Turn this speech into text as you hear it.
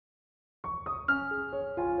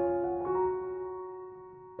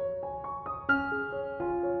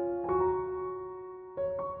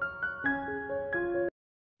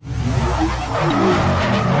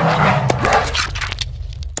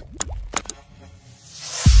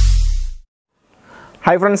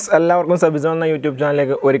Hi friends, എല്ലാവർക്കും Shabizone YouTube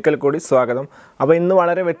ചാനലിലേക്ക് ഒരിക്കൽ കൂടി സ്വാഗതം. അപ്പോൾ ഇന്ന്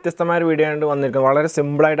വളരെ വ്യത്യസ്തമായ ഒരു വീഡിയോ ആണ് വന്നിരിക്കുന്നത്. വളരെ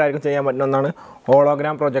സിമ്പിൾ ആയിട്ടായിരിക്കും ചെയ്യാൻ പറ്റുന്ന ഒന്നാണ്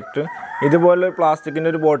ഹോളോഗ്രാം പ്രൊജക്ടർ. ഇതുപോലെ ഒരു പ്ലാസ്റ്റിക്കിന്റെ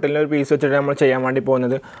ഒരു ബോട്ടിലിനെ ഒരു പീസ് വെച്ചിട്ട് നമ്മൾ ചെയ്യാൻ വേണ്ടി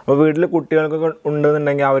പോകുന്നത്. അപ്പോൾ വീട്ടിൽ കുട്ടികൾക്ക്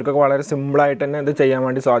ഉണ്ടെന്നുണ്ടെങ്കിൽ അവർക്കൊക്കെ വളരെ സിമ്പിൾ ആയിട്ട് തന്നെ ഇത് ചെയ്യാൻ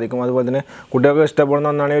വേണ്ടി സാധിക്കും. അതുപോലെ തന്നെ കുട്ടികൾക്ക് ഇഷ്ടപ്പെടുന്ന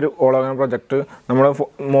ഒന്നാണ് ഒരു ഹോളോഗ്രാം പ്രൊജക്ടർ. നമ്മുടെ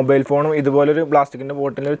മൊബൈൽ ഫോണും ഇതുപോലൊരു പ്ലാസ്റ്റിക്കിന്റെ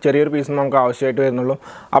ബോട്ടിലിൽ ചെറിയൊരു പീസ് നമുക്ക് ആവശ്യമായിട്ട് വരുന്നുള്ളൂ.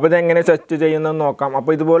 അപ്പോൾ ഇത് എങ്ങനെ സെറ്റ് ചെയ്യുന്നതെന്ന് നോക്കാം.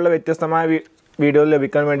 അപ്പോൾ ഇതുപോലുള്ള വ്യത്യസ്തമായ വീഡിയോ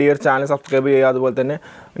ലഭിക്കാൻ വേണ്ടി ഈ ചാനൽ സബ്സ്ക്രൈബ് ചെയ്യുക, അതുപോലെ തന്നെ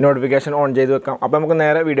നോട്ടിഫിക്കേഷൻ ഓൺ ചെയ്ത് വെക്കാം. അപ്പോൾ നമുക്ക്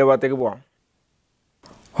നേരെ വീഡിയോ ഭാഗത്തേക്ക് പോകാം.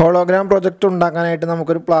 ഹോളോഗ്രാം പ്രൊജക്റ്റ് ഉണ്ടാക്കാനായിട്ട്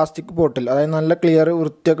നമുക്കൊരു പ്ലാസ്റ്റിക് ബോട്ടിൽ, അതായത് നല്ല ക്ലിയർ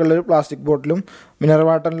വൃത്തിയൊക്കെ ഉള്ളൊരു പ്ലാസ്റ്റിക് ബോട്ടിലും മിനറൽ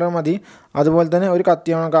വാട്ടറിലും മതി. അതുപോലെ തന്നെ ഒരു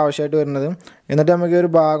കത്തിയാണ് നമുക്ക് ആവശ്യമായിട്ട് വരുന്നത്. എന്നിട്ട് നമുക്ക്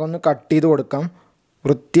ഒരു ഭാഗം ഒന്ന് കട്ട് ചെയ്ത് കൊടുക്കാം.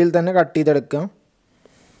 വൃത്തിയിൽ തന്നെ കട്ട് ചെയ്തെടുക്കാം.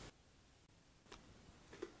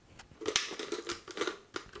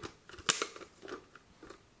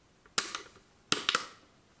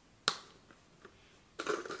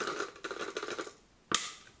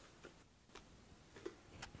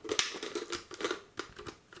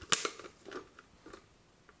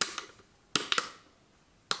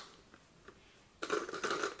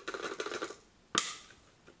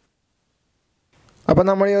 അപ്പോൾ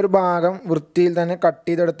നമ്മൾ ഈ ഒരു ഭാഗം വൃത്തിയിൽ തന്നെ കട്ട്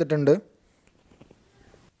ചെയ്തെടുത്തിട്ടുണ്ട്.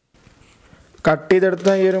 കട്ട്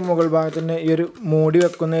ചെയ്തെടുത്ത ഈ ഒരു മുകൾ ഭാഗത്തിൻ്റെ ഈ ഒരു മൂടി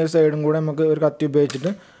വെക്കുന്ന ഈ സൈഡും കൂടെ നമുക്ക് ഒരു കത്തി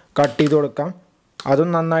ഉപയോഗിച്ചിട്ട് കട്ട് ചെയ്ത് കൊടുക്കാം. അതും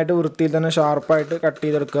നന്നായിട്ട് വൃത്തിയിൽ തന്നെ ഷാർപ്പായിട്ട് കട്ട്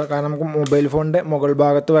ചെയ്തെടുക്കുക. കാരണം നമുക്ക് മൊബൈൽ ഫോണിൻ്റെ മുകൾ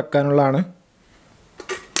ഭാഗത്ത് വെക്കാനുള്ളതാണ്.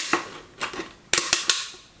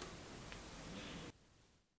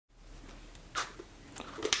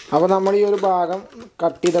 അപ്പോൾ നമ്മൾ ഈ ഒരു ഭാഗം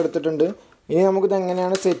കട്ട് ചെയ്തെടുത്തിട്ടുണ്ട്. ഇനി നമുക്കിത്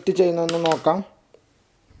എങ്ങനെയാണ് സെറ്റ് ചെയ്യുന്നതെന്ന് നോക്കാം.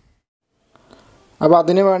 അപ്പോൾ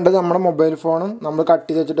അതിന് വേണ്ടത് നമ്മുടെ മൊബൈൽ ഫോണും നമ്മൾ കട്ട്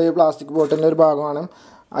ചെയ്ത് വെച്ചിട്ട് ഈ പ്ലാസ്റ്റിക് ബോട്ടിൻ്റെ ഒരു ഭാഗമാണ്.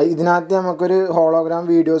 ഇതിനകത്ത് നമുക്കൊരു ഹോളോഗ്രാം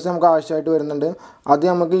വീഡിയോസ് നമുക്ക് ആവശ്യമായിട്ട് വരുന്നുണ്ട്. അത്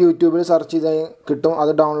നമുക്ക് യൂട്യൂബിൽ സെർച്ച് ചെയ്ത് കിട്ടും.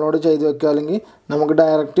 അത് ഡൗൺലോഡ് ചെയ്ത് വെക്കുക, അല്ലെങ്കിൽ നമുക്ക്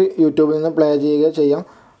ഡയറക്റ്റ് യൂട്യൂബിൽ നിന്ന് പ്ലേ ചെയ്യുക ചെയ്യാം.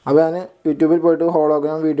 അപ്പോൾ ഞാൻ യൂട്യൂബിൽ പോയിട്ട്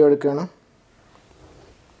ഹോളോഗ്രാം വീഡിയോ എടുക്കുകയാണ്.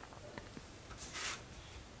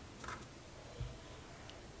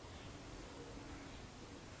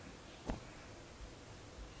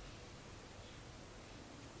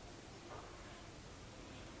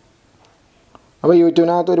 അപ്പോൾ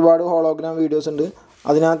യൂട്യൂബിനകത്ത് ഒരുപാട് ഹോളോഗ്രാം വീഡിയോസ് ഉണ്ട്.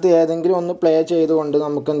 അതിനകത്ത് ഏതെങ്കിലും ഒന്ന് പ്ലേ ചെയ്തുകൊണ്ട്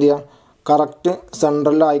നമുക്ക് എന്ത് ചെയ്യാം, കറക്റ്റ്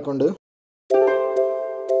സെൻട്രലിലായിക്കൊണ്ട്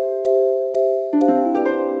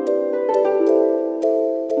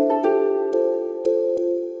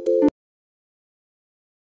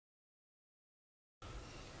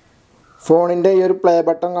ഫോണിൻ്റെ ഈ ഒരു പ്ലേ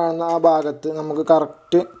ബട്ടൺ കാണുന്ന ആ ഭാഗത്ത് നമുക്ക്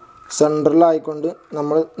കറക്റ്റ് സെൻട്രലിലായിക്കൊണ്ട്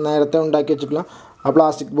നമ്മൾ നേരത്തെ ഉണ്ടാക്കി വെച്ചിട്ടുള്ള ആ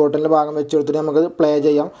പ്ലാസ്റ്റിക് ബോട്ടിലിൻ്റെ ഭാഗം വെച്ച് കൊടുത്തിട്ട് നമുക്കത് പ്ലേ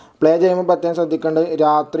ചെയ്യാം. പ്ലേ ചെയ്യുമ്പോൾ പ്രത്യേകം ശ്രദ്ധിക്കേണ്ടത്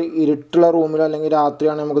രാത്രി ഇരുട്ടുള്ള റൂമിലോ അല്ലെങ്കിൽ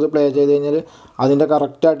രാത്രിയാണ് നമുക്കത് പ്ലേ ചെയ്ത് കഴിഞ്ഞാൽ അതിൻ്റെ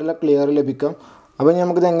കറക്റ്റായിട്ടുള്ള ക്ലിയർ ലഭിക്കാം. അപ്പോൾ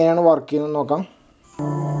നമുക്കിത് എങ്ങനെയാണ് വർക്ക് ചെയ്യുന്നത് നോക്കാം.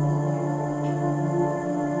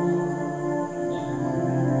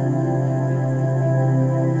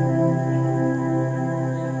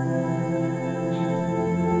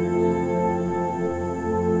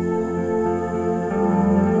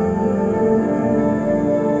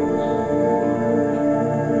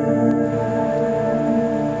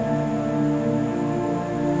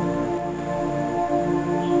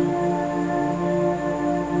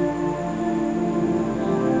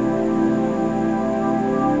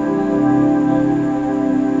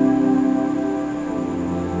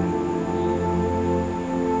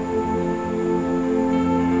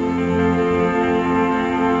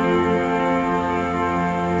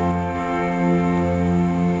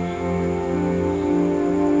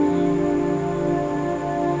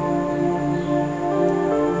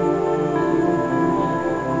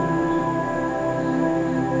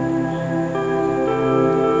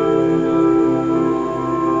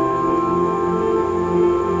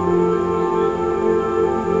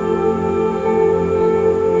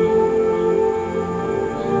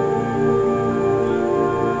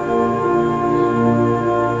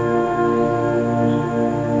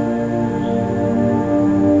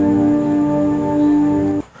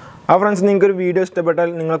 ഫ്രണ്ട്സ്, നിങ്ങൾക്കൊരു വീഡിയോ ഇഷ്ടപ്പെട്ടാൽ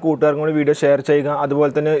നിങ്ങൾ കൂട്ടുകാർക്കും കൂടി വീഡിയോ ഷെയർ ചെയ്യുക.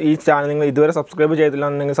 അതുപോലെ തന്നെ ഈ ചാനൽ നിങ്ങൾ ഇതുവരെ സബ്സ്ക്രൈബ് ചെയ്തില്ല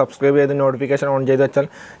എന്നുണ്ടെങ്കിൽ സബ്സ്ക്രൈബ് ചെയ്ത് നോട്ടിഫിക്കേഷൻ ഓൺ ചെയ്ത് വെച്ചാൽ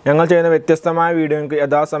ഞങ്ങൾ ചെയ്യുന്ന വ്യത്യസ്തമായ വീഡിയോ നിങ്ങൾക്ക്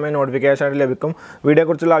യഥാസമയം നോട്ടിഫിക്കേഷൻ ആയിട്ട് ലഭിക്കും.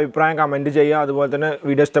 വീഡിയോയെക്കുറിച്ചുള്ള അഭിപ്രായം കമൻറ്റ് ചെയ്യുക. അതുപോലെ തന്നെ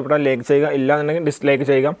വീഡിയോ ഇഷ്ടപ്പെട്ടാൽ ലൈക്ക് ചെയ്യുക, ഇല്ലാന്നുണ്ടെങ്കിൽ ഡിസ്ലൈക്ക്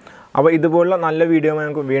ചെയ്യുക. അപ്പോൾ ഇതുപോലുള്ള നല്ല വീഡിയോ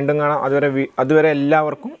നമുക്ക് വീണ്ടും കാണാം. അതുവരെ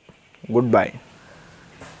എല്ലാവർക്കും ഗുഡ് ബൈ.